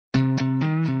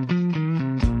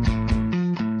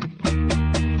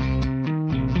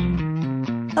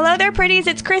there, pretties.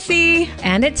 It's Chrissy.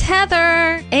 And it's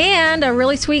Heather. And a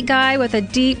really sweet guy with a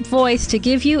deep voice to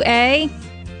give you a...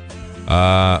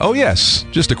 Oh yes,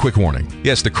 just a quick warning.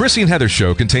 Yes, the Chrissy and Heather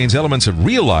show contains elements of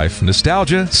real life,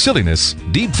 nostalgia, silliness,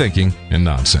 deep thinking, and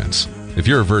nonsense. If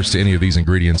you're averse to any of these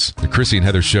ingredients, the Chrissy and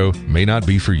Heather show may not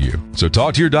be for you. So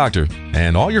talk to your doctor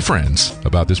and all your friends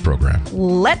about this program.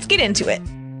 Let's get into it.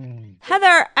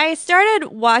 Heather, I started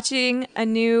watching a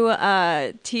new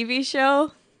TV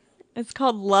show. It's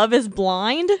called Love is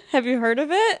Blind. Have you heard of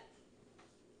it?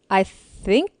 I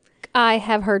think I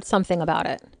have heard something about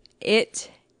it.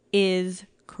 It is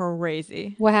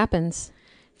crazy. What happens?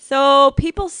 So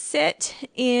people sit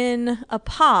in a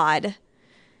pod.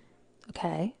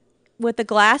 Okay. With a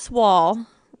glass wall,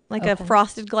 like a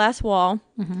frosted glass wall.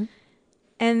 Mm-hmm.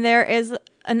 And there is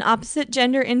an opposite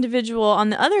gender individual on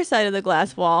the other side of the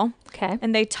glass wall. Okay.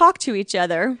 And they talk to each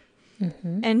other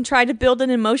and try to build an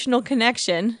emotional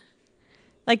connection.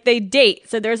 Like they date.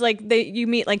 So there's you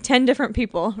meet like 10 different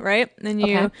people, right? And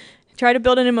you try to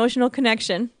build an emotional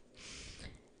connection.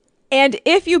 And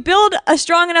if you build a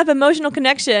strong enough emotional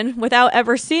connection without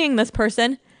ever seeing this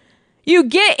person, you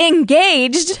get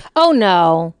engaged. Oh,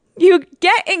 no. You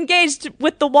get engaged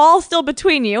with the wall still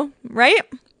between you, right?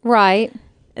 Right.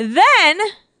 Then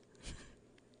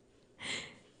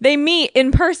they meet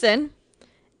in person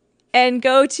and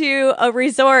go to a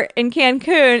resort in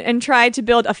Cancun and try to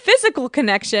build a physical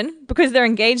connection because they're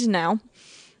engaged now.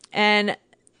 And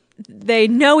they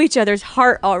know each other's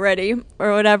heart already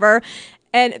or whatever.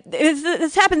 And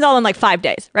this happens all in like 5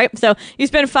 days, right? So you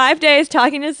spend 5 days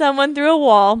talking to someone through a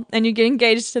wall and you get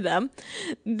engaged to them.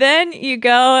 Then you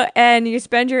go and you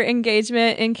spend your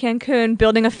engagement in Cancun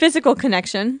building a physical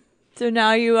connection. So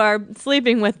now you are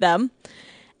sleeping with them.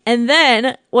 And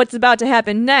then what's about to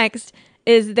happen next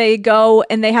is they go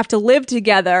and they have to live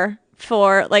together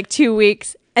for like 2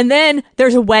 weeks. And then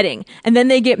there's a wedding. And then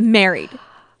they get married.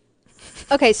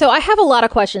 Okay, so I have a lot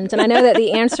of questions. And I know that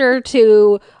the answer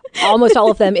to almost all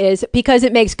of them is because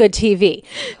it makes good TV.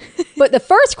 But the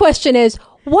first question is,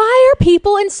 why are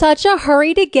people in such a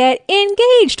hurry to get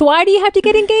engaged? Why do you have to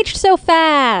get engaged so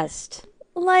fast?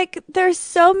 Like, there's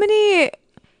so many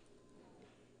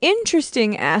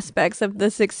interesting aspects of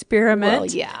this experiment. Well,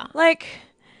 yeah. Like,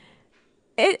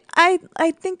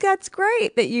 I think that's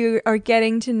great that you are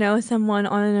getting to know someone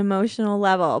on an emotional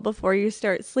level before you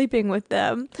start sleeping with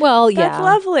them. Well, yeah. That's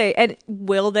lovely. And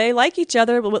will they like each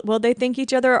other? Will they think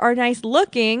each other are nice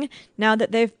looking now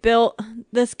that they've built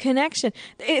this connection?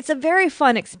 It's a very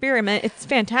fun experiment. It's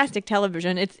fantastic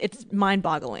television. It's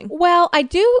mind-boggling. Well, I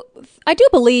do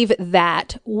believe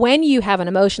that when you have an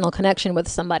emotional connection with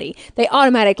somebody, they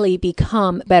automatically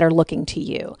become better looking to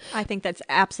you. I think that's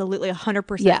absolutely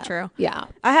 100% true. Yeah.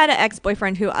 I had an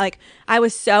ex-boyfriend who I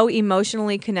was so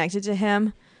emotionally connected to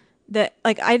him that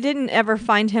I didn't ever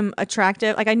find him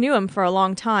attractive. Like I knew him for a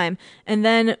long time. And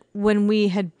then when we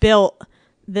had built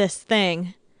this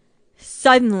thing,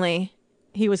 suddenly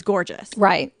he was gorgeous.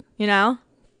 Right. You know?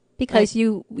 Because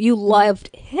you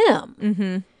loved him.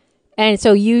 Mm-hmm. And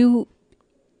so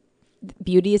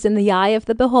beauty is in the eye of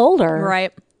the beholder.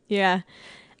 Right. Yeah.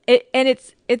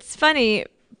 It's funny.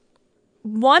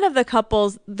 One of the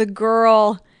couples, the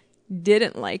girl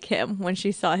didn't like him when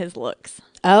she saw his looks.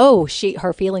 Oh,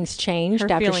 her feelings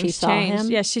changed after she saw him?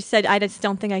 Yeah, she said, I just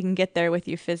don't think I can get there with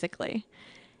you physically.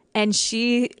 And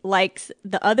she likes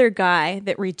the other guy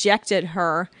that rejected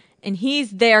her. And he's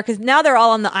there because now they're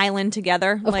all on the island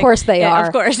together. Of course they are.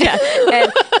 Of course, yeah.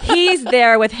 And he's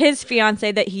there with his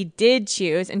fiance that he did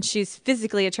choose, and she's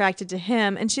physically attracted to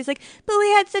him. And she's like, but we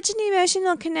had such an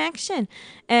emotional connection.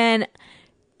 And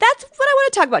that's what I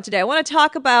want to talk about today. I want to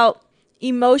talk about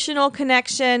emotional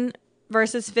connection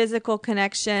versus physical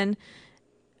connection,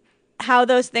 how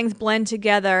those things blend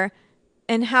together,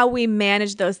 and how we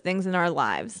manage those things in our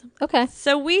lives. Okay.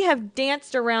 So we have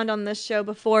danced around on this show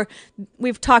before.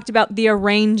 We've talked about the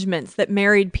arrangements that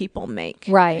married people make.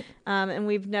 Right. And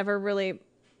we've never really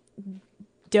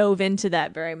dove into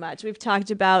that very much. We've talked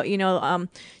about,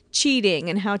 cheating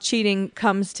and how cheating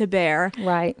comes to bear.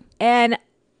 Right. And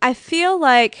I feel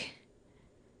like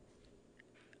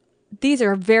these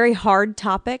are very hard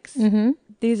topics. Mm-hmm.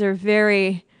 These are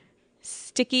very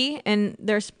sticky, and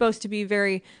they're supposed to be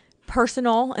very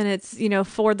personal, and it's,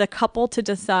 for the couple to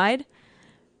decide.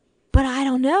 But I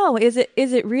don't know. Is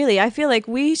it really? I feel like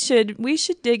we should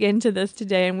dig into this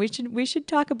today, and we should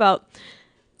talk about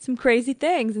some crazy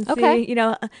things and see,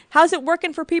 how's it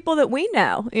working for people that we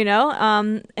know,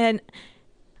 and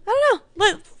I don't know.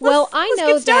 Let's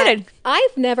get started. That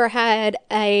I've never had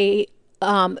a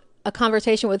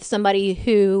conversation with somebody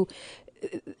who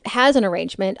has an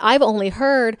arrangement. I've only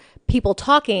heard people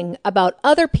talking about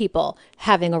other people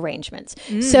having arrangements.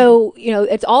 So,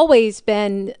 it's always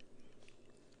been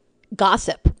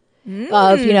gossip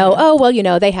of, oh,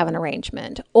 well, they have an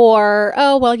arrangement, or,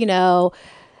 oh, well,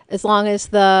 as long as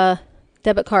the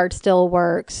debit card still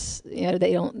works,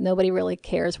 nobody really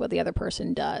cares what the other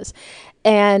person does.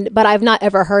 But I've not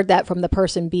ever heard that from the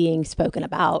person being spoken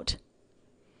about.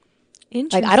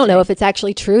 Like, I don't know if it's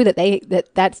actually true that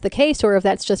that's the case, or if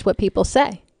that's just what people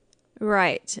say.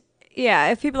 Right.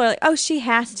 Yeah. If people are like, oh, she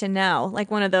has to know, like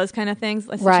one of those kind of things,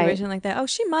 a situation like that. Oh,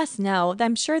 she must know.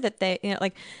 I'm sure that they,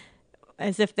 like,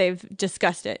 as if they've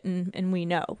discussed it and we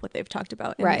know what they've talked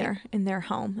about in their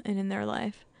home and in their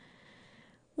life.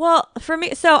 Well, for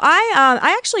me, so I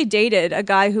actually dated a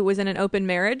guy who was in an open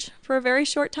marriage for a very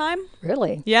short time.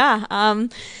 Really? Yeah.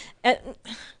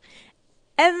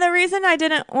 And the reason I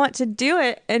didn't want to do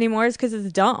it anymore is because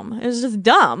it's dumb. It's just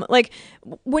dumb. Like,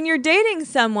 when you're dating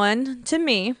someone, to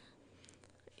me,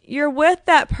 you're with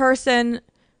that person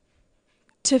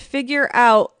to figure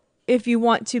out if you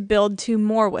want to build two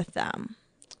more with them.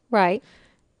 Right.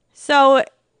 So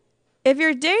if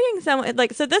you're dating someone,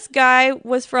 like, so this guy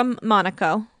was from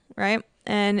Monaco, right?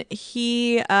 And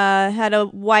he had a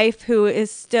wife who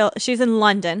is she's in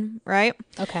London, right?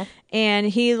 Okay. And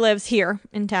he lives here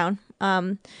in town.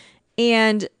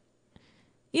 And,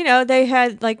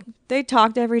 they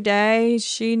talked every day.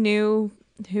 She knew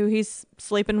who he's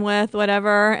sleeping with,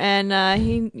 whatever. And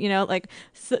he,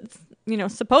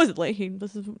 supposedly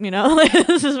this is,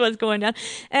 this is what's going down.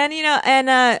 And,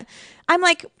 I'm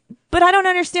like, but I don't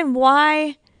understand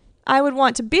why I would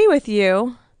want to be with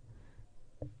you,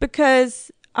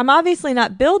 because I'm obviously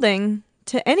not building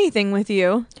to anything with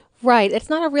you. Right.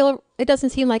 It doesn't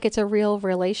seem like it's a real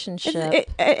relationship.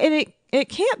 It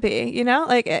can't be,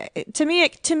 to me,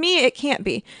 it can't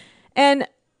be. And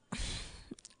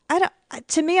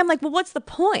I'm like, well, what's the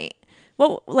point?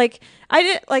 Well,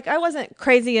 I wasn't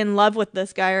crazy in love with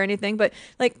this guy or anything, but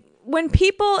like, when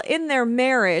people in their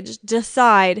marriage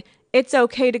decide it's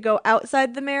okay to go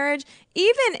outside the marriage,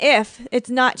 even if it's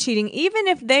not cheating, even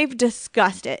if they've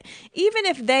discussed it, even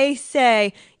if they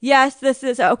say, yes, this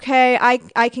is okay,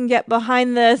 I can get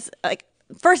behind this, like,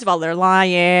 first of all, they're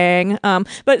lying.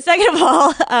 But second of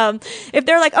all, if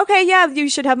they're like, okay, yeah, you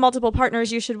should have multiple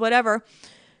partners, you should whatever,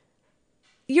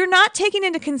 you're not taking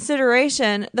into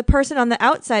consideration the person on the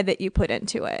outside that you put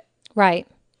into it. Right.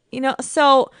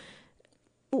 So,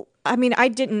 I mean, I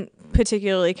didn't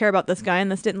particularly care about this guy and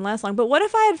this didn't last long, but what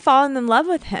if I had fallen in love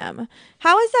with him?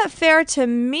 How is that fair to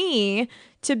me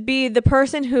to be the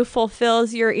person who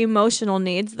fulfills your emotional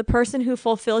needs, the person who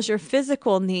fulfills your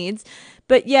physical needs,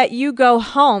 but yet you go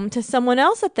home to someone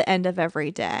else at the end of every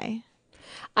day?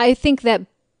 I think that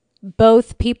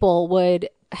both people would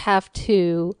have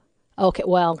to, I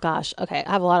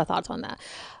have a lot of thoughts on that.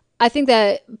 I think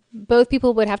that both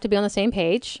people would have to be on the same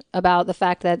page about the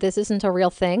fact that this isn't a real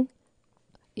thing.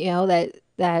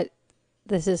 That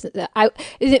this is,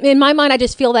 in my mind, I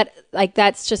just feel that, like,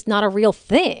 that's just not a real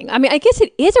thing. I mean, I guess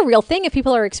it is a real thing if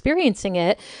people are experiencing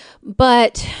it,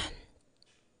 but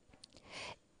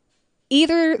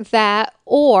either that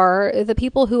or the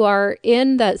people who are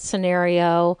in that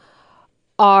scenario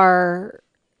are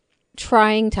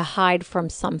trying to hide from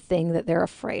something that they're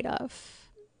afraid of.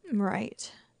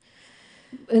 Right.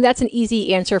 And that's an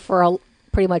easy answer for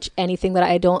pretty much anything that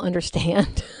I don't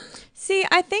understand. See,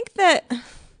 I think that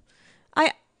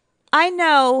I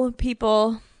know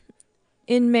people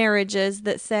in marriages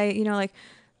that say, like,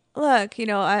 look,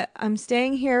 I'm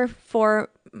staying here for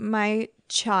my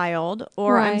child,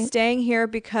 or I'm staying here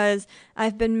because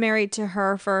I've been married to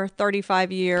her for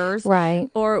 35 years, right?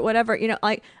 Or whatever,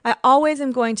 like, I always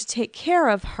am going to take care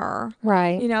of her,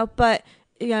 right? But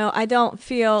I don't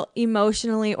feel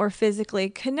emotionally or physically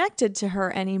connected to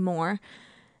her anymore.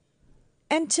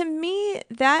 And to me,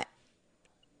 that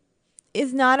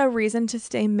is not a reason to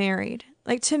stay married.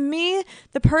 Like, to me,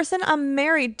 the person I'm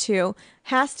married to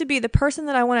has to be the person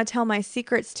that I want to tell my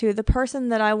secrets to, the person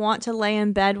that I want to lay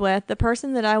in bed with, the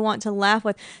person that I want to laugh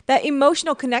with. That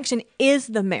emotional connection is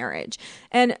the marriage.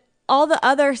 And all the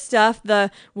other stuff,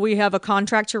 we have a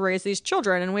contract to raise these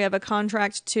children, and we have a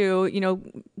contract to,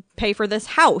 pay for this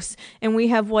house, and we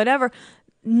have whatever.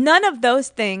 None of those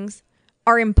things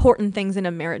are important things in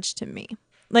a marriage to me.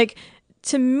 Like,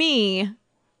 to me,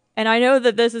 and I know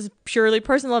that this is purely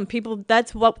personal, and people,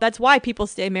 that's why people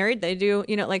stay married. They do,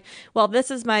 well, this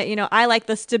is my, I like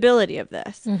the stability of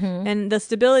this. Mm-hmm. And the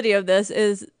stability of this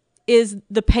is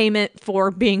the payment for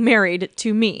being married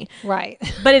to me. Right.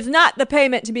 But it's not the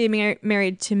payment to be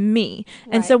married to me.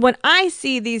 And so when I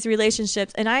see these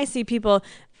relationships and I see people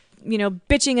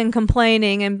bitching and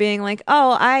complaining and being like,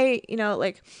 oh,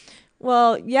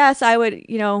 well, yes, I would,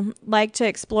 like to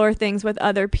explore things with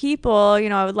other people.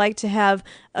 I would like to have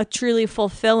a truly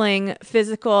fulfilling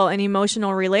physical and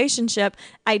emotional relationship.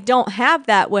 I don't have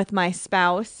that with my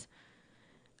spouse.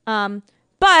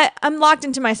 But I'm locked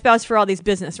into my spouse for all these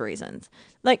business reasons.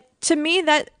 Like, to me,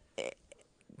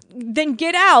 then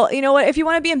get out. You know what? If you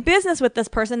want to be in business with this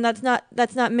person, that's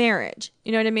not marriage.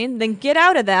 You know what I mean? Then get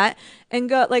out of that and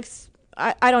go, like,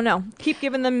 I don't know. Keep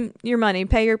giving them your money,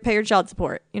 pay your child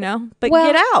support, but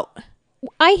get out.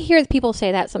 I hear people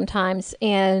say that sometimes,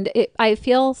 and I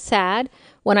feel sad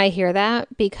when I hear that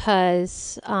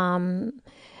because I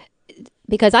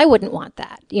wouldn't want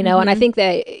that, and I think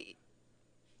that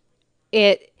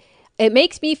it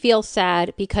makes me feel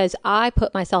sad because I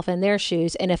put myself in their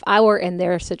shoes, and if I were in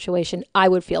their situation, I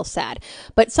would feel sad.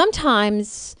 But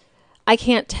sometimes I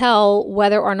can't tell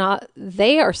whether or not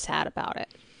they are sad about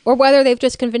it, or whether they've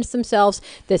just convinced themselves,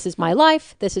 this is my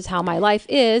life, this is how my life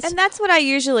is. And that's what I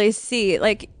usually see.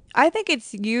 Like, I think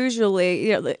it's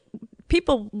usually,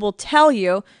 people will tell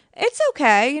you, it's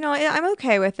okay, I'm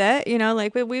okay with it,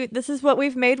 like this is what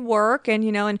we've made work, and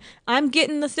and I'm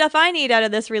getting the stuff I need out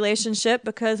of this relationship,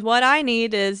 because what I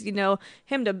need is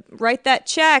him to write that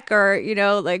check, or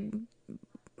like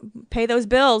pay those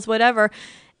bills, whatever.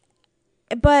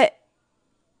 But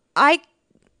I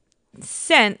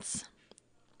sense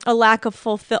a lack of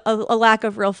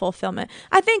real fulfillment.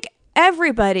 I think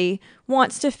everybody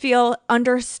wants to feel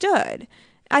understood.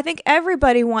 I think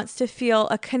everybody wants to feel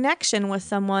a connection with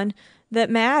someone that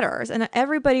matters, and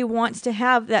everybody wants to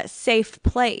have that safe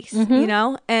place,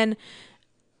 and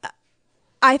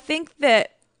I think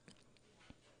that,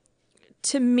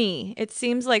 to me, it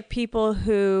seems like people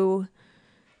who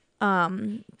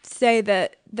say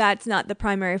that that's not the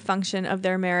primary function of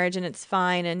their marriage and it's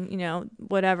fine and,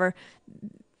 whatever,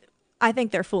 I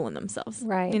think they're fooling themselves.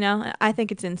 Right. I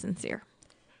think it's insincere.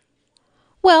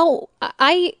 Well,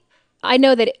 I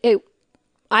know that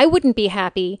I wouldn't be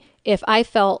happy if I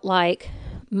felt like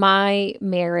my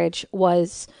marriage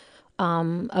was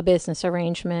a business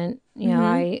arrangement.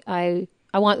 I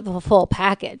want the full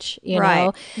package,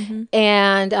 right. know,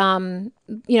 and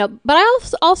but I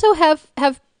also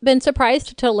have been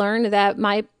surprised to learn that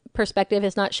my perspective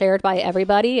is not shared by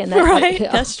everybody, and that, right,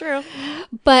 that's true.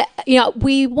 But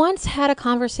we once had a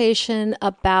conversation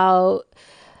about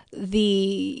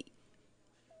the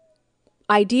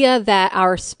idea that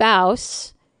our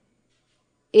spouse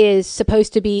is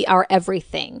supposed to be our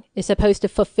everything, is supposed to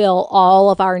fulfill all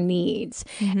of our needs.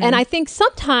 And I think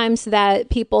sometimes that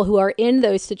people who are in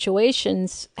those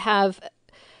situations have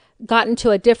gotten to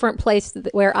a different place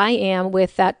where I am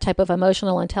with that type of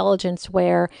emotional intelligence,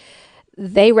 where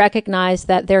they recognize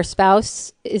that their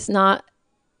spouse is not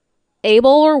able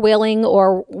or willing,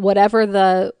 or whatever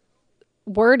the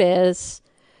word is,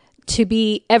 to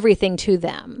be everything to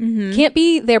them. Can't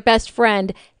be their best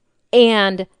friend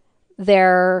and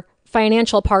their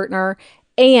financial partner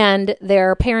and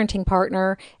their parenting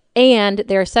partner and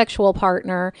their sexual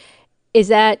partner. Is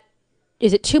it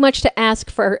too much to ask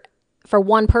for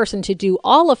one person to do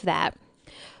all of that?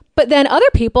 But then other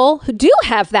people who do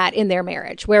have that in their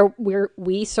marriage, where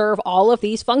we serve all of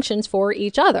these functions for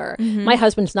each other. My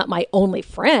husband's not my only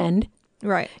friend,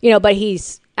 right? But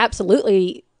he's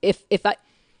absolutely, if I,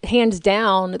 hands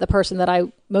down, the person that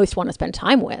I most want to spend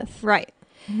time with, right?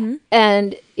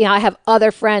 And I have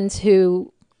other friends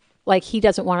who, like, he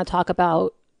doesn't want to talk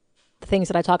about the things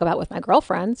that I talk about with my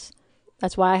girlfriends.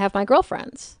 That's why I have my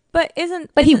girlfriends. But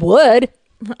he would.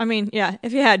 I mean, yeah,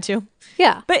 if you had to.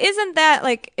 Yeah. But isn't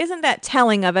that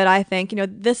telling of it, I think?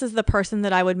 This is the person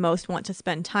that I would most want to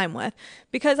spend time with.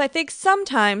 Because I think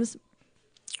sometimes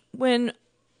I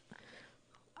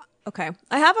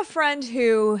have a friend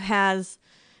who has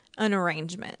an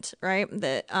arrangement, right?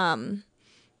 That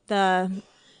the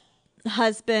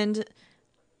husband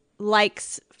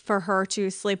likes for her to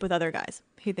sleep with other guys.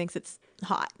 He thinks it's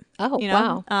hot. Oh,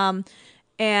 wow.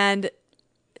 And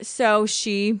so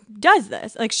she does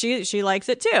this. Like, she likes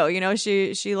it too.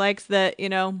 She likes the,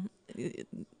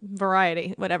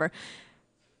 variety, whatever.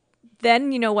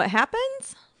 Then what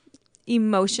happens?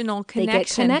 Emotional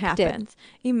connection happens.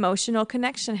 Emotional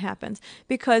connection happens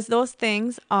because those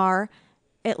things are,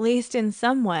 at least in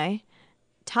some way,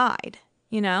 tied.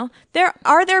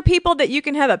 Are there people that you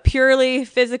can have a purely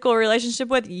physical relationship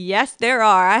with? Yes, there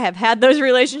are. I have had those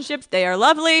relationships. They are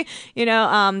lovely.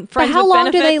 Friends but how with long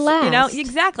benefits, do they last?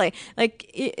 Exactly.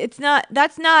 Like,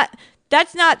 that's not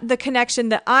the connection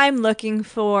that I'm looking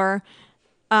for,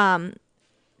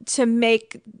 to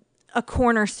make a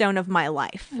cornerstone of my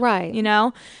life. Right.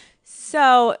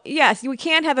 So, yes, we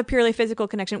can have a purely physical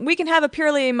connection. We can have a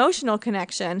purely emotional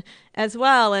connection as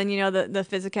well. And, the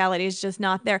physicality is just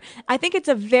not there. I think it's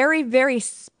a very, very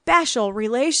special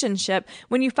relationship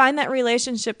when you find that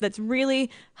relationship that's really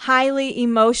highly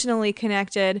emotionally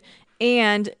connected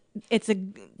and it's a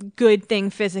good thing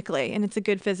physically and it's a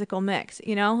good physical mix,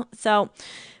 So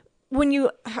when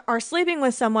you are sleeping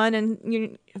with someone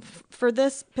and for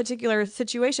this particular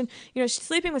situation, she's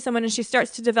sleeping with someone and she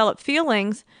starts to develop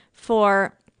feelings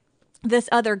for this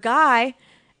other guy.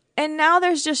 And now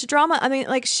there's just drama. I mean,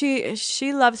 like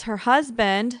she loves her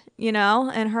husband,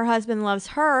 and her husband loves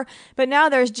her. But now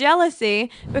there's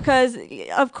jealousy because,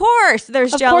 of course,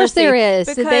 there's jealousy. Of course there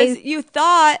is. Because you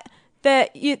thought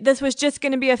that this was just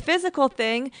going to be a physical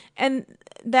thing. And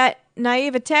that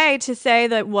naivete to say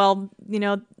that, well,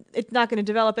 it's not going to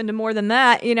develop into more than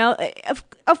that,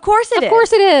 Of course it is. Of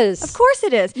course it is. Of course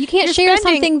it is. You can't share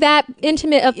something that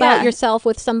intimate about yourself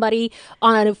with somebody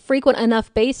on a frequent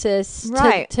enough basis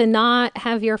to not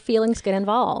have your feelings get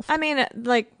involved. I mean,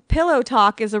 like, pillow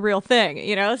talk is a real thing,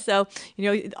 So,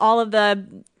 all of the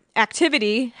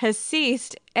activity has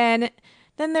ceased, and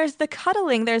then there's the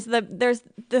cuddling. There's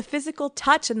the physical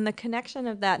touch and the connection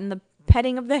of that, and the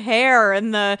petting of the hair,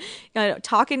 and the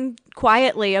talking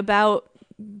quietly about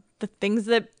the things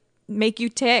that make you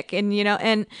tick, and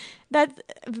and that's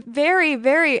very,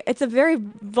 very, it's a very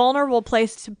vulnerable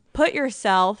place to put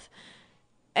yourself,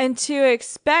 and to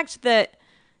expect that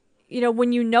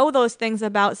when you know those things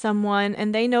about someone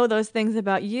and they know those things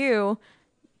about you,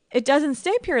 it doesn't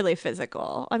stay purely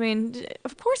physical. I mean,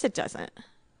 of course it doesn't.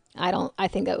 I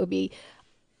think that would be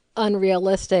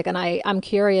unrealistic, and I'm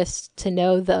curious to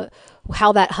know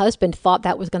how that husband thought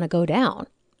that was going to go down.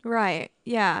 Right.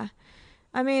 Yeah.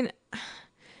 I mean,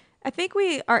 I think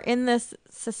we are in this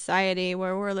society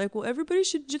where we're like, well, everybody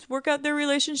should just work out their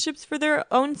relationships for their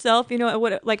own self.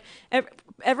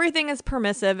 Everything is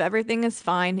permissive. Everything is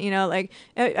fine. Like,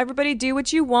 everybody do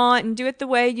what you want and do it the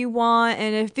way you want.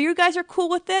 And if you guys are cool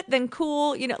with it, then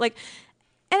cool, and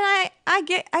I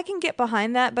can get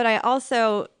behind that. But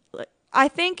I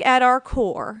think at our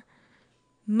core,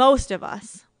 most of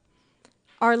us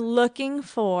are looking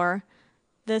for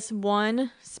this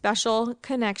one special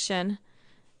connection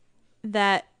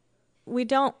that we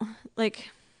don't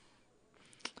like.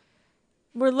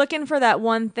 We're looking for that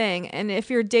one thing. And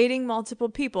if you're dating multiple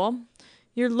people,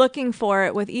 you're looking for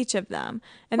it with each of them.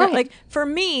 And that, for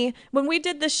me, when we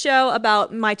did this show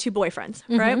about my two boyfriends,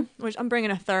 right? Which I'm bringing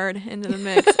a third into the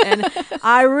mix. And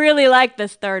I really like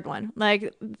this third one.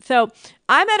 So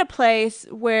I'm at a place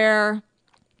where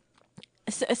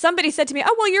somebody said to me,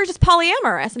 "Oh, well, you're just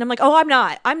polyamorous," and I'm like, "Oh, I'm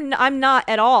not. I'm not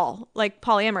at all like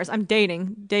polyamorous. I'm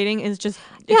dating. Dating is just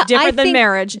different than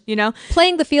marriage.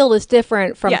 Playing the field is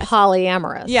different from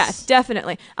polyamorous. Yes,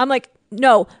 definitely. I'm like,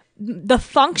 no. The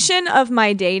function of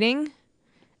my dating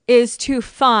is to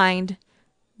find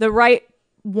the right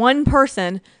one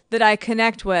person that I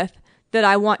connect with, that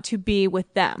I want to be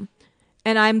with them.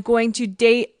 And I'm going to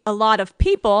date a lot of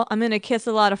people. I'm going to kiss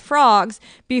a lot of frogs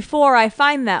before I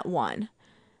find that one.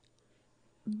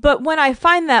 But when I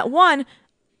find that one,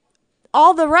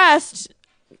 all the rest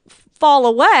fall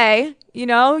away.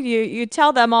 You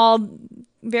tell them all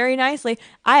very nicely,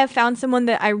 I have found someone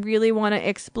that I really want to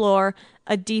explore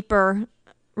a deeper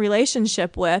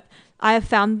relationship with. I have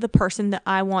found the person that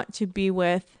I want to be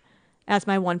with as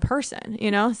my one person,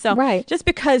 So just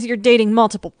because you're dating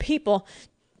multiple people,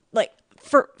 like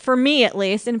for me at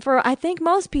least, and for I think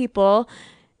most people,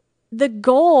 the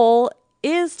goal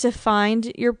is to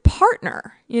find your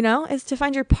partner, is to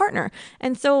find your partner.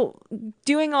 And so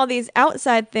doing all these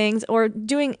outside things or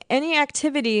doing any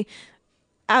activity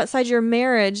outside your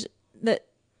marriage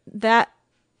that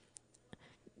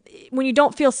when you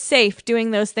don't feel safe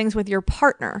doing those things with your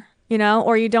partner,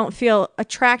 or you don't feel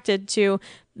attracted to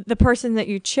the person that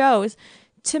you chose,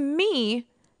 to me,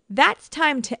 that's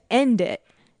time to end it,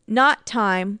 not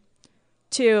time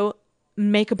to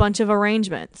make a bunch of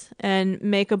arrangements and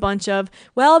make a bunch of,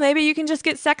 well, maybe you can just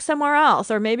get sex somewhere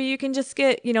else, or maybe you can just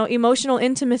get, emotional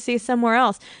intimacy somewhere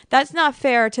else. That's not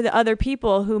fair to the other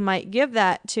people who might give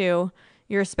that to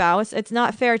your spouse. It's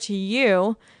not fair to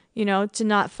you, to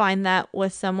not find that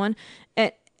with someone.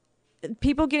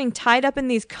 People getting tied up in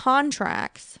these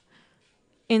contracts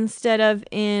instead of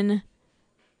in,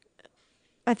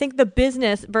 I think, the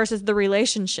business versus the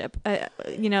relationship.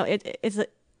 It's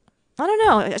I don't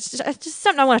know. It's just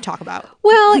something I want to talk about.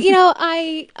 Well,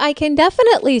 I can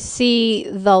definitely see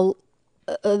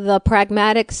the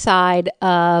pragmatic side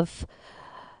of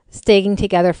staying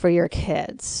together for your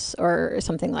kids or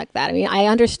something like that. I mean, I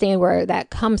understand where that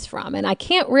comes from, and I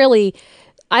can't really,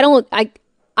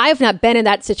 I've not been in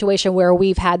that situation where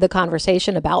we've had the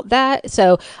conversation about that.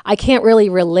 So I can't really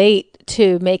relate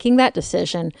to making that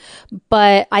decision,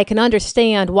 but I can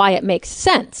understand why it makes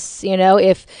sense.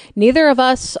 If neither of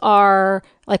us are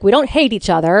like, we don't hate each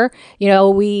other,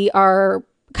 we are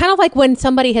kind of like when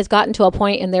somebody has gotten to a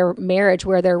point in their marriage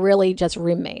where they're really just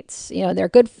roommates, they're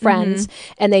good friends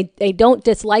and they don't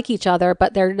dislike each other,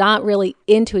 but they're not really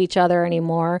into each other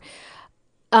anymore.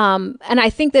 And I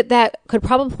think that could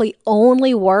probably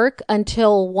only work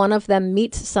until one of them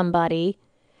meets somebody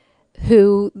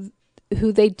who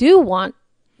they do want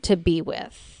to be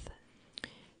with.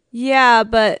 Yeah,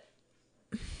 but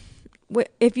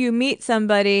if you meet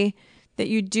somebody that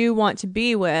you do want to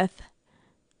be with,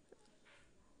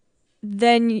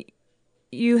 then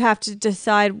you have to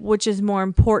decide which is more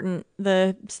important,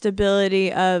 the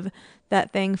stability of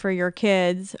that thing for your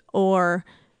kids or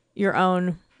your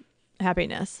own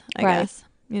happiness, I guess.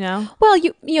 Well,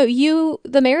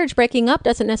 the marriage breaking up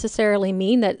doesn't necessarily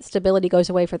mean that stability goes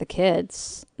away for the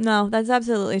kids. No, that's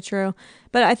absolutely true.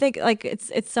 But I think like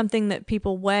it's something that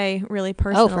people weigh really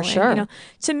personally. Oh, for sure.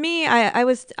 To me, I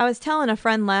was telling a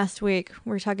friend last week,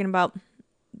 we were talking about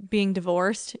being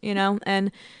divorced,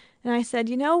 and I said,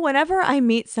 whenever I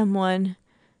meet someone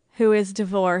who is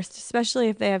divorced, especially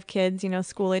if they have kids,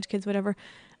 school age kids, whatever,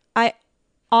 I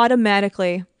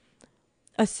automatically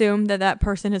assume that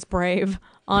person is brave.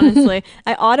 Honestly,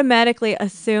 I automatically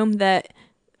assume that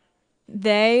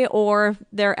they or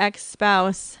their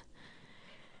ex-spouse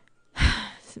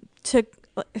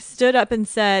stood up and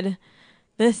said,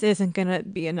 this isn't going to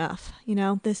be enough.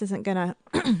 This isn't going to,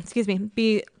 excuse me,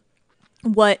 be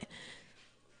what,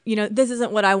 this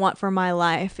isn't what I want for my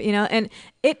life, and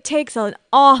it takes an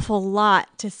awful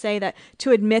lot to say that,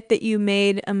 to admit that you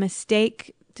made a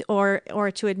mistake,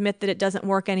 or to admit that it doesn't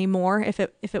work anymore if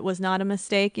it was not a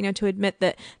mistake, to admit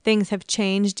that things have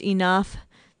changed enough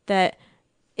that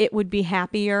it would be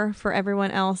happier for everyone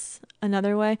else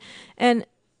another way. And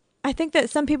I think that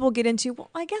some people get into,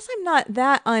 well, I guess I'm not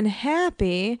that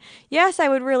unhappy. Yes, I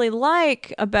would really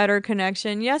like a better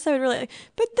connection. Yes, I would really,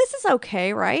 but this is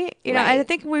okay, right? Right. I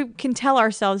think we can tell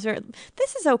ourselves,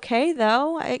 this is okay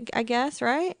though, I guess,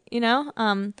 right?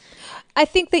 I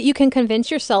think that you can convince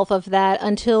yourself of that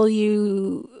until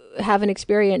you have an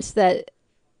experience that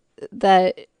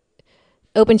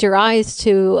opens your eyes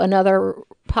to another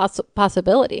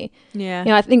possibility. Yeah.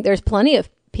 I think there's plenty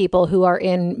of people who are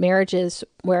in marriages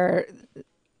where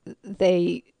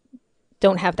they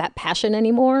don't have that passion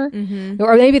anymore,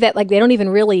 or maybe that like they don't even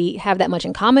really have that much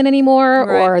in common anymore,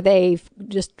 right. or they've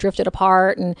just drifted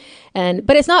apart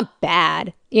but it's not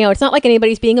bad. It's not like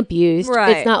anybody's being abused.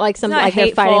 Right. It's not like not like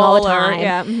they're fighting all the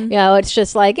time. Yeah. It's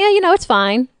just like, it's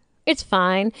fine. It's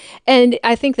fine. And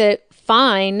I think that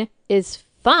fine is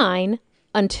fine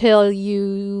until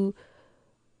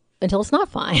it's not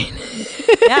fine.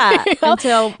 Yeah.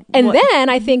 Then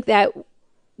I think that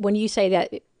when you say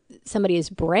that somebody is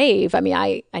brave, I mean,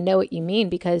 I know what you mean,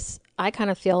 because I kind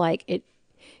of feel like it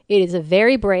is a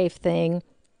very brave thing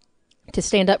to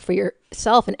stand up for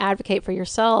yourself and advocate for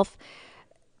yourself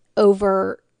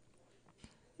over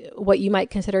what you might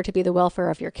consider to be the welfare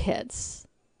of your kids.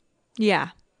 Yeah.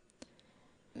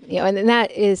 And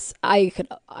that is, I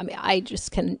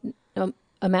just can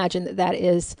imagine that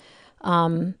is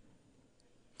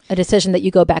a decision that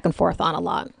you go back and forth on a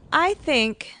lot. I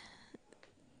think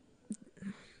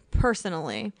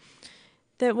personally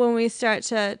that when we start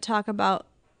to talk about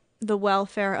the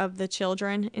welfare of the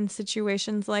children in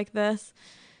situations like this,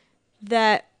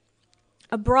 that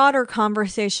a broader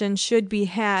conversation should be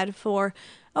had for,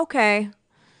 okay,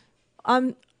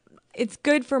 it's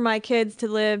good for my kids to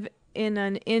live in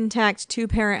an intact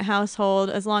 2-parent household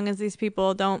as long as these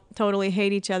people don't totally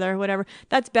hate each other or whatever.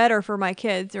 That's better for my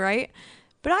kids, right?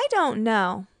 But I don't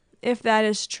know if that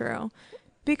is true,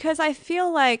 because I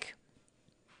feel like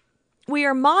we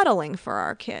are modeling for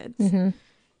our kids. Mm-hmm.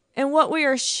 And what we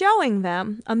are showing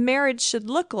them a marriage should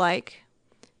look like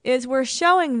is we're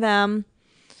showing them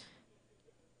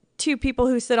two people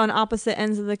who sit on opposite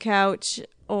ends of the couch,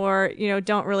 or,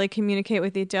 don't really communicate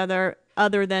with each other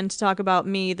than to talk about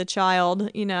me, the child,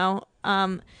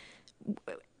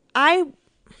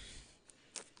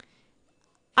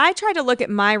 I try to look at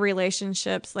my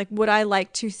relationships like, would I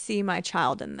like to see my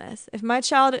child in this? If my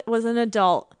child was an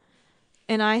adult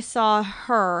and I saw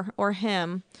her or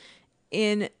him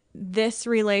in this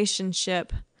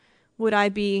relationship, would I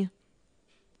be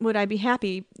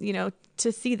happy,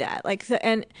 to see that? Like,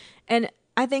 and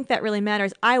I think that really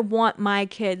matters. I want my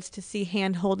kids to see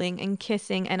hand holding and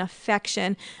kissing and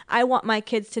affection. I want my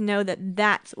kids to know that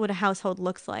that's what a household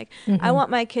looks like. I want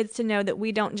my kids to know that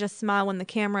we don't just smile when the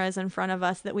camera is in front of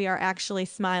us, that we are actually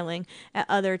smiling at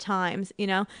other times, you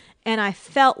know? And I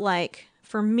felt like,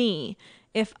 for me,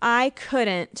 if I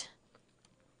couldn't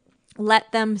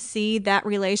let them see that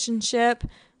relationship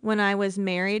when I was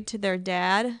married to their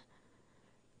dad,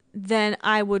 then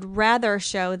I would rather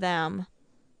show them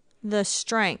the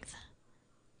strength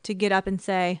to get up and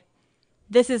say,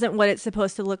 this isn't what it's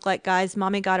supposed to look like, guys.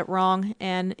 Mommy got it wrong.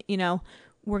 And, you know,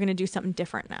 we're going to do something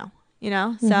different now, you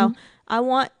know? So I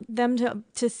want them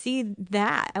to see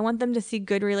that. I want them to see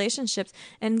good relationships.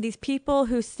 And these people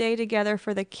who stay together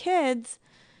for the kids,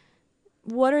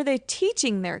 what are they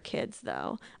teaching their kids,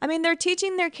 though? I mean, they're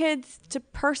teaching their kids to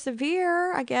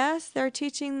persevere, I guess. They're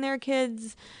teaching their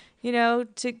kids, you know,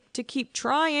 to keep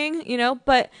trying, you know,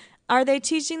 but are they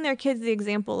teaching their kids the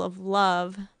example of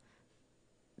love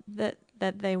that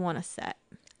they want to set?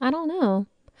 I don't know.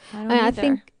 I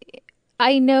think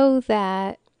I know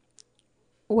that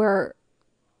where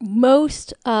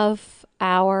most of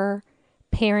our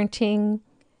parenting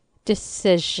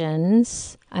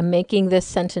decisions, I'm making this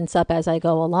sentence up as I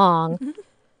go along,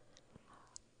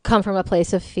 come from a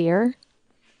place of fear,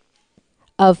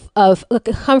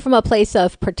 come from a place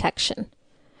of protection.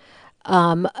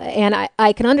 And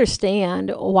I can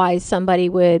understand why somebody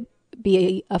would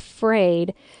be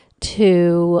afraid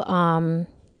to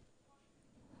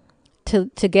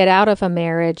get out of a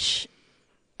marriage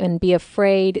and be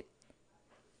afraid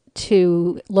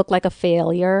to look like a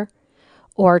failure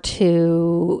or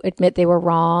to admit they were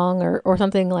wrong or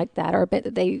something like that, or admit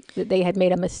that they had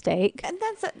made a mistake. And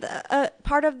that's a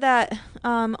part of that.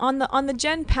 On the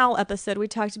Jen Powell episode, we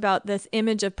talked about this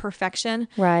image of perfection,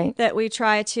 Right. that we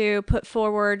try to put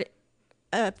forward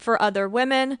for other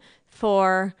women,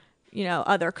 for, you know,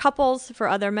 other couples, for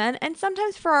other men, and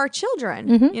sometimes for our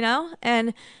children, you know?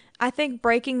 And I think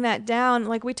breaking that down,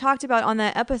 like we talked about on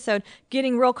that episode,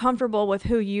 getting real comfortable with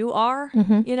who you are,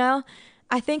 you know?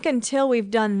 I think until we've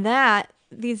done that,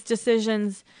 these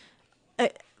decisions,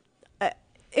 it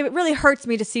really hurts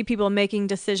me to see people making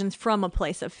decisions from a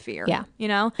place of fear. Yeah. You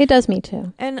know? It does me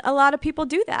too. And a lot of people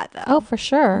do that, though. Oh, for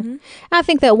sure. I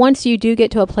think that once you do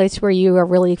get to a place where you are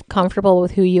really comfortable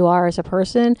with who you are as a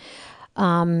person,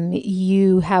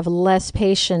 you have less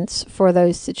patience for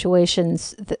those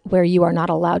situations where you are not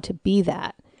allowed to be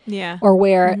that. Yeah. Or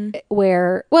where,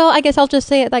 well, I guess I'll just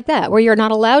say it like that, where you're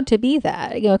not allowed to be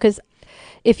that, you know, because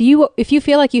if you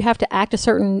feel like you have to act a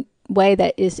certain way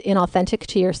that is inauthentic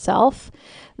to yourself,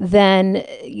 then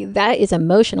that is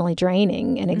emotionally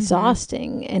draining and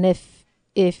exhausting. And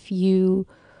if you,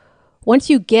 once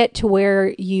you get to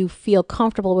where you feel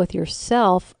comfortable with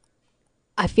yourself,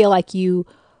 I feel like you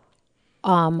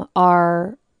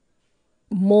are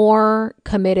more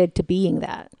committed to being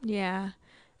that. Yeah.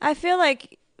 I feel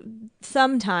like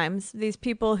sometimes these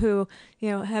people who,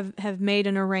 you know, have made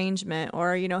an arrangement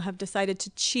or, you know, have decided to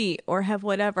cheat or have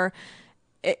whatever,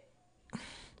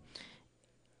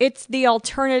 it's the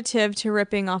alternative to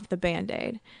ripping off the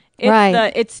Band-Aid.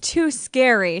 It's too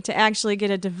scary to actually get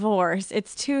a divorce.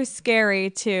 It's too scary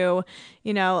to,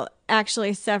 you know,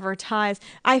 actually sever ties.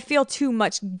 I feel too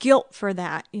much guilt for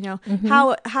that. You know,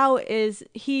 how is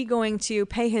he going to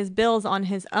pay his bills on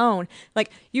his own? Like,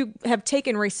 you have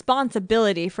taken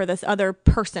responsibility for this other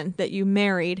person that you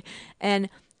married, and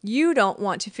you don't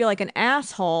want to feel like an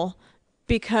asshole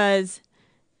because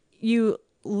you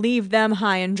leave them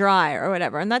high and dry or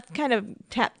whatever. And that kind of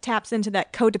taps into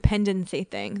that codependency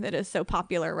thing that is so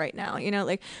popular right now. You know,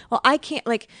 like, well, I can't,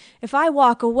 like, if I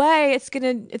walk away, it's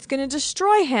going to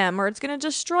destroy him or it's going to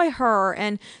destroy her.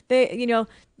 And they, you know,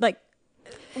 like,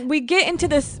 we get into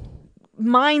this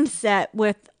mindset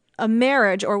with a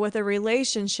marriage or with a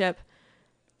relationship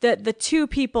that the two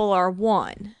people are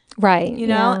one. Right. You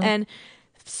know, yeah. and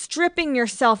stripping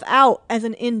yourself out as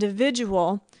an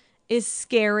individual is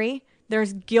scary.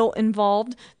 There's guilt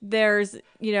involved. There's,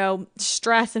 you know,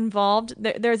 stress involved.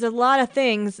 There's a lot of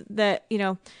things that, you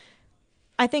know,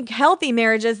 I think healthy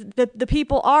marriages, the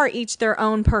people are each their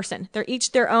own person. They're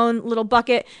each their own little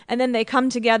bucket, and then they come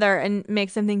together and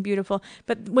make something beautiful.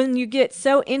 But when you get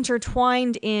so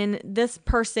intertwined in this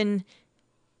person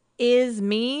is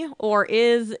me or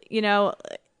is, you know,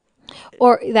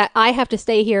 or that I have to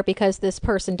stay here because this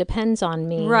person depends on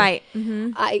me. right.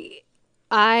 Mm-hmm.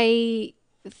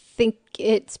 think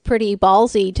it's pretty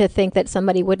ballsy to think that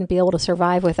somebody wouldn't be able to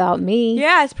survive without me.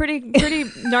 Yeah, it's pretty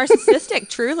narcissistic,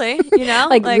 truly. You know,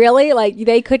 Like really, like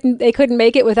they couldn't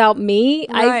make it without me.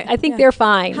 Right, I think yeah. they're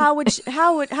fine. How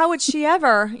would she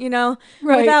ever, you know,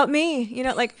 Right. without me? You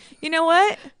know, like, you know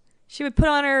what? She would put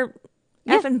on her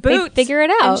effing they'd boots, figure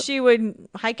it out. and she would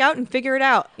hike out and figure it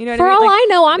out. You know what For I mean? all Like, I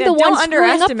know, I'm the don't one screwing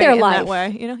up underestimate their in life. that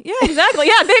way. You know? Yeah, exactly.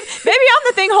 Yeah, maybe I'm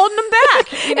the thing holding them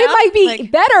back. You know? It might be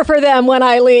Like, better for them when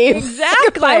I leave. Exactly,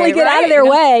 They can finally get out right? of their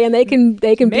You know? way, and they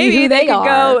can be maybe who they they could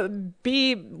are. go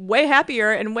be way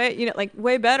happier and way, you know, like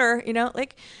way better, you know,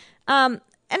 like, and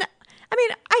I mean,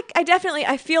 I definitely,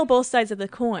 I feel both sides of the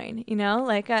coin, you know,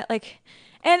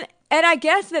 and I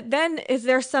guess that then is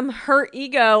there some hurt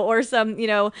ego or some, you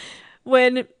know,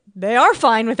 when they are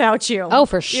fine without you. Oh,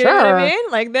 for You know what I sure.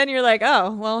 mean? Like, then you're like,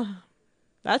 oh, well,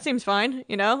 that seems fine,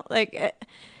 you know, like,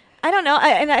 I don't know.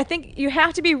 And I think you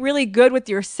have to be really good with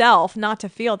yourself not to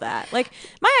feel that. Like,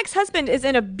 my ex-husband is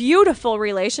in a beautiful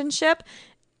relationship,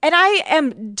 and I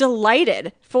am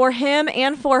delighted for him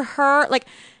and for her. Like,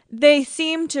 they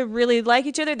seem to really like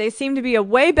each other. They seem to be a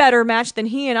way better match than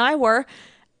he and I were.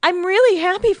 I'm really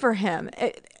happy for him.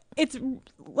 It's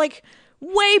like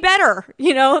way better,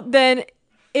 you know, than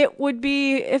it would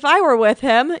be if I were with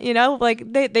him, you know,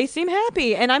 like they seem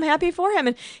happy, and I'm happy for him,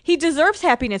 and he deserves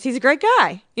happiness. He's a great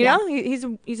guy, you know,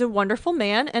 he's a wonderful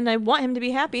man, and I want him to be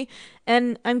happy,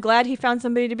 and I'm glad he found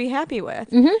somebody to be happy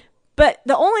with. Mm-hmm. But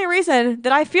the only reason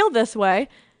that I feel this way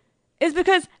is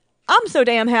because I'm so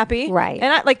damn happy. Right.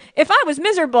 And I, like, if I was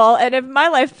miserable and if my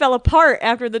life fell apart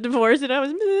after the divorce and I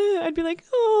was, I'd be like,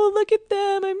 oh, look at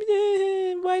them.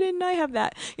 Why didn't I have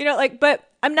that? You know, like, but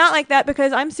I'm not like that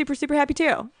because I'm super, super happy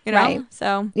too, you know? Right.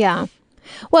 So Yeah.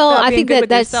 Well, about I being think good that with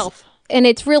that's yourself. and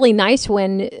it's really nice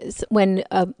when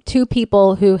two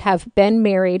people who have been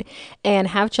married and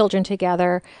have children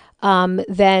together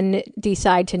then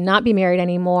decide to not be married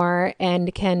anymore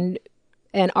and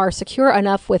are secure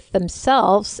enough with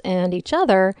themselves and each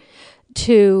other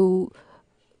to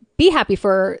be happy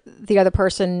for the other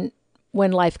person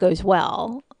when life goes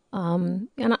well. And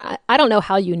I don't know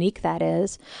how unique that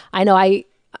is. I know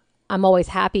I'm always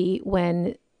happy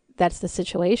when that's the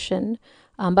situation.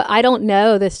 But I don't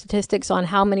know the statistics on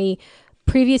how many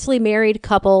previously married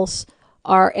couples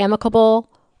are amicable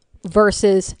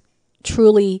versus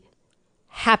truly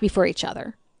happy for each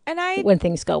other and when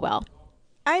things go well.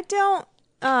 I don't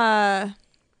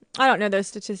know those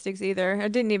statistics either. I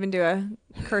didn't even do a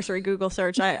cursory Google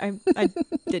search. I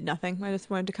did nothing. I just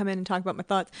wanted to come in and talk about my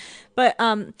thoughts. But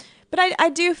I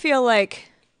do feel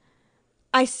like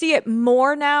I see it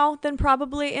more now than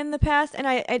probably in the past. And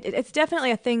it's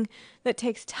definitely a thing that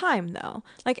takes time though.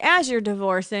 Like, as you're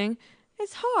divorcing,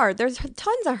 it's hard. There's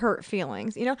tons of hurt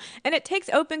feelings, you know, and it takes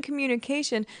open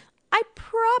communication. I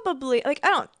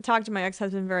don't talk to my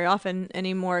ex-husband very often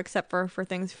anymore, except for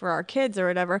things for our kids or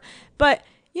whatever. But,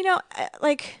 you know,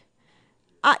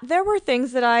 there were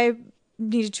things that I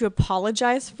needed to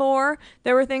apologize for.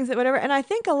 There were things that whatever. And I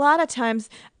think a lot of times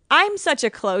I'm such a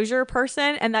closure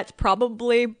person, and that's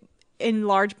probably in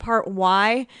large part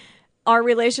why our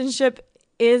relationship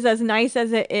is as nice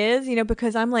as it is, you know,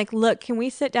 because I'm like, look, can we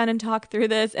sit down and talk through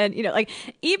this? And, you know, like,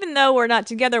 even though we're not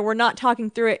together, we're not talking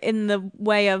through it in the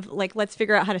way of like, let's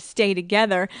figure out how to stay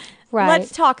together. Right.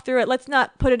 Let's talk through it. Let's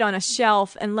not put it on a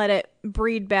shelf and let it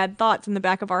breed bad thoughts in the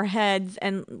back of our heads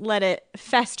and let it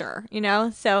fester, you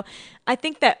know? So I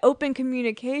think that open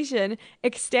communication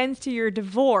extends to your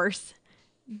divorce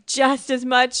just as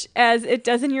much as it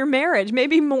does in your marriage,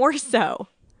 maybe more so.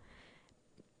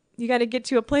 You got to get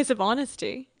to a place of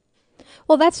honesty.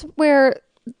 Well, that's where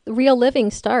real living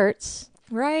starts.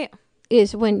 Right.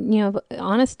 Is when, you know,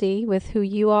 honesty with who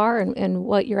you are and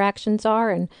what your actions are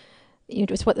and, you know,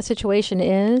 just what the situation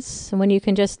is. And when you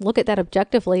can just look at that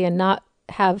objectively and not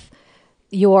have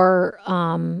your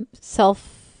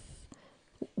self-worth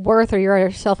or your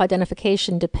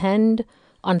self-identification depend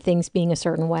on things being a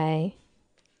certain way.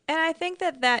 And I think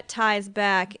that ties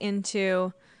back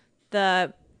into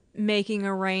the making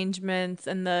arrangements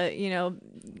and the, you know,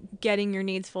 getting your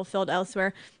needs fulfilled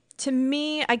elsewhere. To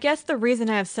me, I guess the reason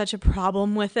I have such a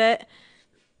problem with it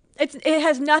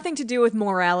has nothing to do with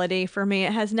morality for me.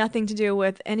 It has nothing to do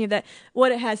with any of that.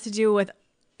 What it has to do with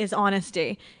is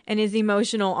honesty and is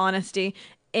emotional honesty.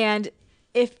 And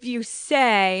if you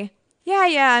say,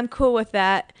 yeah, I'm cool with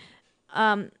that,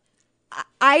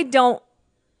 I don't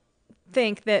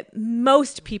think that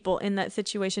most people in that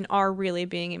situation are really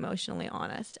being emotionally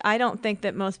honest. I don't think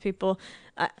that most people,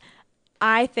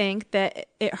 I think that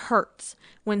it hurts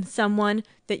when someone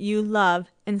that you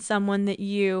love and someone that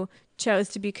you chose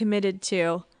to be committed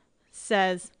to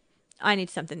says, I need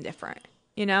something different.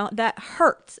 You know, that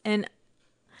hurts. And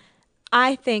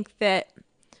I think that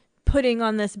putting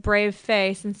on this brave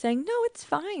face and saying, no, it's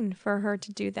fine for her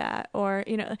to do that. Or,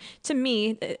 you know, to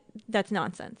me, that's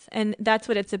nonsense. And that's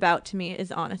what it's about to me,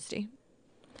 is honesty.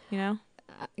 You know?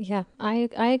 Yeah, I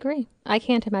agree. I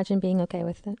can't imagine being okay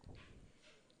with it.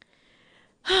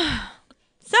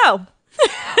 So...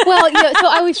 Well, yeah, so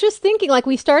I was just thinking, like,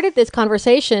 we started this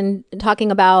conversation talking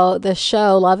about the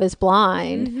show Love is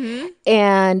Blind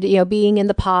and, you know, being in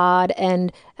the pod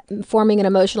and forming an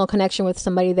emotional connection with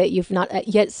somebody that you've not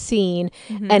yet seen,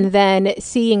 and then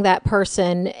seeing that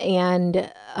person, and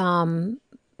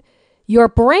your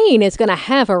brain is going to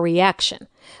have a reaction.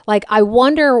 Like, I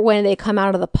wonder when they come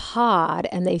out of the pod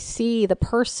and they see the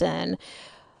person,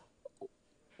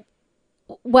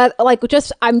 what, like,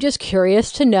 I'm just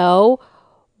curious to know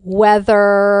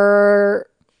whether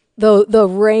the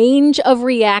range of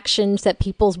reactions that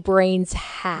people's brains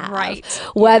have, Right.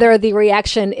 whether the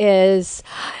reaction is,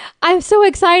 I'm so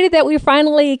excited that we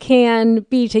finally can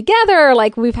be together.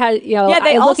 Like, we've had, you know, Yeah,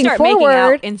 they all looking start forward. making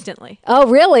out instantly. Oh,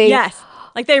 really? Yes.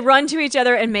 Like, they run to each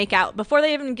other and make out before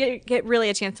they even get really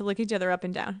a chance to look each other up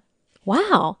and down.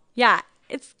 Wow. Yeah.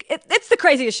 It's the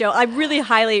craziest show. I really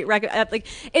highly recommend. Like,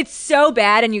 it's so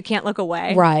bad and you can't look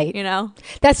away. Right. You know?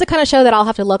 That's the kind of show that I'll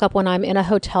have to look up when I'm in a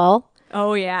hotel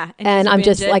Oh, yeah. and I'm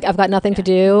just binge it. like, I've got nothing to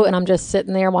do and I'm just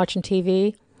sitting there watching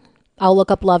TV. I'll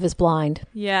look up Love is Blind.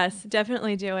 Yes,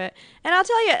 definitely do it. And I'll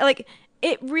tell you, like,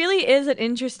 it really is an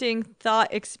interesting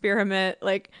thought experiment.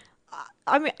 Like,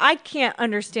 I mean, I can't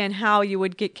understand how you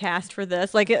would get cast for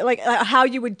this. Like how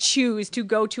you would choose to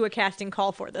go to a casting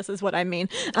call for this is what I mean.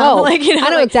 Like, you know, I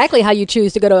know like, exactly how you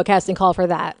choose to go to a casting call for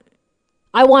that.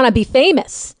 I want to be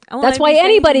famous. wanna That's why be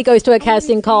anybody famous. goes to a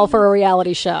casting call for a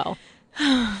reality show.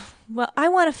 Well, I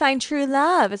want to find true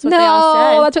love. Is what they all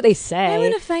said. No, that's what they I say.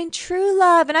 want to find true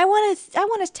love, and I want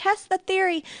to test the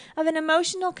theory of an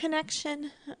emotional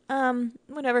connection.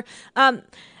 Whatever.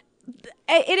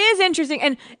 It is interesting,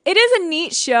 and it is a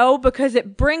neat show because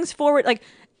it brings forward, like,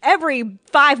 every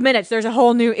 5 minutes there's a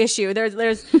whole new issue.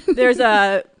 There's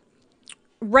a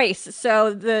race.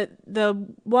 So the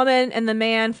woman and the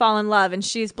man fall in love, and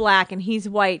she's black and he's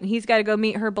white, and he's got to go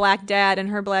meet her black dad, and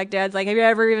her black dad's like, have you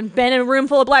ever even been in a room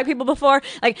full of black people before?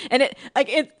 Like, and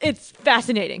it's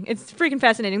fascinating. It's freaking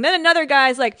fascinating. Then another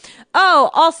guy's like, oh,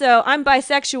 also I'm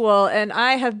bisexual and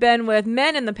I have been with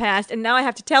men in the past, and now I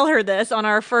have to tell her this on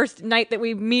our first night that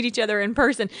we meet each other in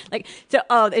person. Like, so,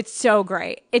 oh, it's so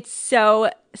great. It's so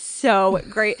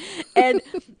great. And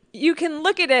you can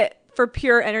look at it for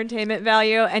pure entertainment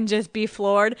value and just be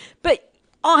floored. But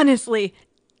honestly,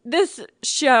 this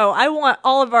show, I want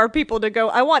all of our people to go.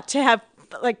 I want to have,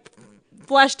 like,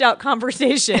 fleshed out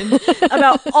conversation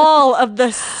about all of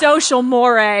the social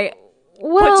moray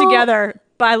put together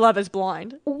by Love is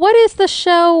Blind. What is the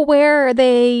show where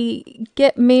they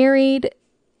get married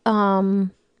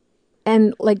and,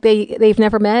 like, they've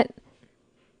never met?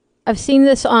 I've seen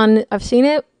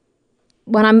it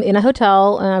when I'm in a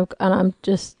hotel and I'm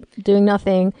just doing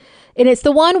nothing. And it's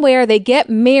the one where they get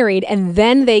married and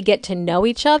then they get to know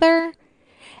each other.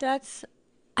 That's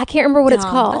I can't remember what it's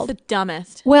dumb. called. That's the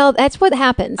dumbest. Well, that's what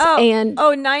happens. And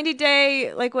 90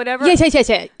 Day, like, whatever. yes.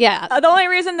 Yeah. The only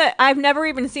reason that I've never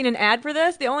even seen an ad for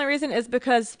this, the only reason is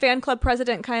because fan club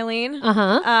president Kylene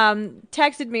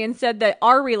texted me and said that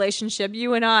our relationship,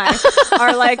 you and I,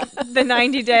 are like the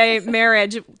 90-day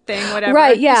marriage thing, whatever.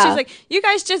 Right, yeah. She's like, you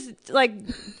guys just, like,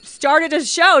 started a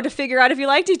show to figure out if you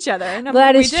liked each other. And I'm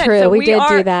That like, is we did. true. So We did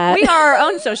do that. We are our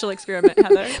own social experiment,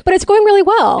 Heather. But it's going really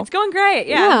well. It's going great.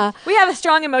 Yeah. We have a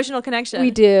strong emotional connection.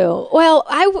 We do. Well,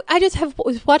 I just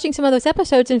was watching some of those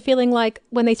episodes and feeling like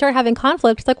when they start having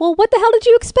conflict, it's like, well, what the hell did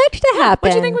you expect to happen?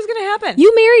 What do you think was going to happen?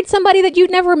 You married somebody that you'd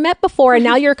never met before, and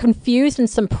now you're confused and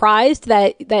surprised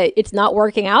that it's not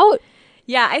working out.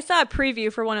 Yeah, I saw a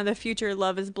preview for one of the future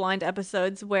Love is Blind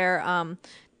episodes where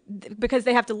because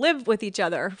they have to live with each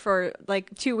other for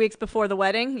like 2 weeks before the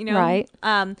wedding, you know? Right.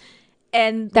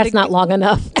 And That's not long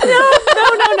enough.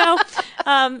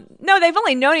 No, they've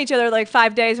only known each other like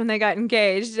 5 days when they got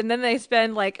engaged, and then they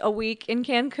spend like a week in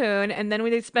Cancun, and then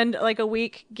they spend like a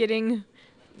week getting,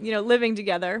 living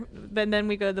together, and then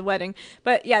we go to the wedding.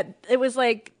 But yeah, it was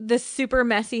like this super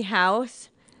messy house,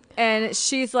 and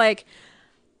she's like,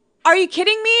 are you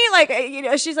kidding me? Like,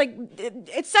 she's like,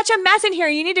 it's such a mess in here.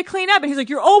 You need to clean up. And he's like,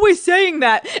 you're always saying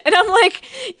that. And I'm like,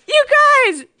 you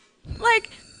guys, like,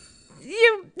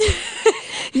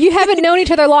 you haven't known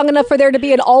each other long enough for there to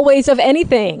be an always of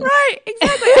anything. Right,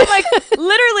 exactly. I'm like,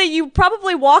 literally, literally, you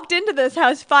probably walked into this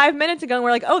house 5 minutes ago and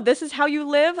were like, oh, this is how you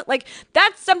live? Like,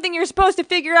 that's something you're supposed to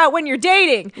figure out when you're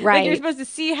dating. Right. Like, you're supposed to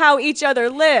see how each other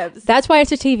lives. That's why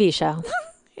it's a TV show.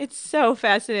 It's so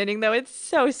fascinating, though. It's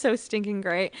so stinking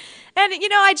great. And,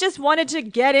 I just wanted to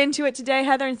get into it today,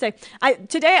 Heather, and say,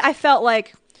 today I felt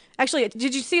like, actually,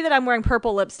 did you see that I'm wearing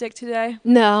purple lipstick today?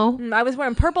 No. I was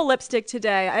wearing purple lipstick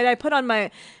today. I put on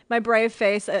my brave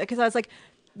face because I was like,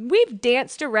 we've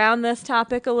danced around this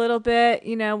topic a little bit.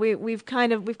 We've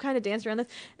kind of danced around this,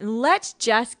 and let's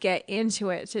just get into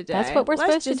it today. That's what we're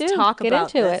supposed to do. Talk Get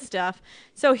about into this it. stuff.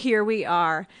 So here we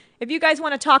are. If you guys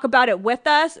want to talk about it with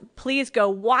us, please go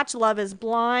watch Love is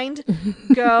Blind.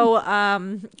 Go,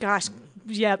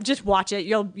 yeah, just watch it.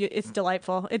 It's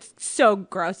delightful. It's so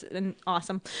gross and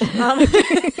awesome.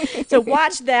 So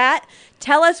watch that.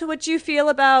 Tell us what you feel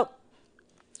about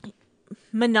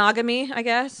monogamy, I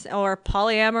guess, or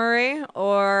polyamory,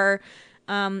 or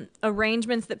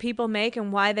arrangements that people make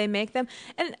and why they make them.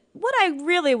 And what I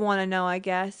really want to know, I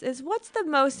guess, is what's the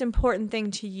most important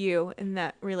thing to you in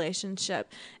that relationship?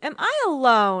 Am I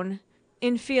alone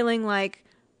in feeling like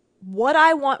what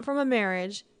I want from a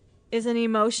marriage is an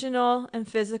emotional and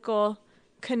physical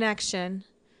connection,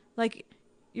 like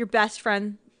your best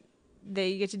friend that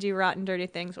you get to do rotten, dirty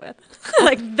things with?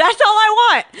 Like, that's all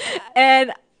I want.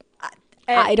 And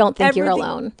I don't think you're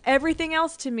alone. Everything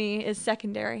else to me is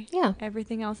secondary. Yeah.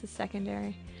 Everything else is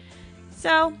secondary.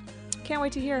 So, can't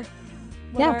wait to hear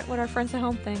what our friends at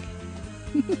home think.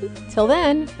 Till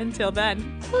then. Until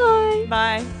then. Bye.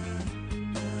 Bye.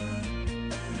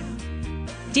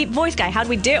 Deep Voice Guy, how'd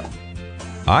we do?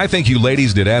 I think you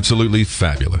ladies did absolutely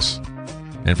fabulous.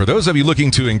 And for those of you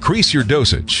looking to increase your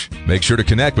dosage, make sure to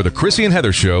connect with the Chrissy and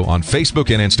Heather Show on Facebook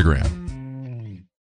and Instagram.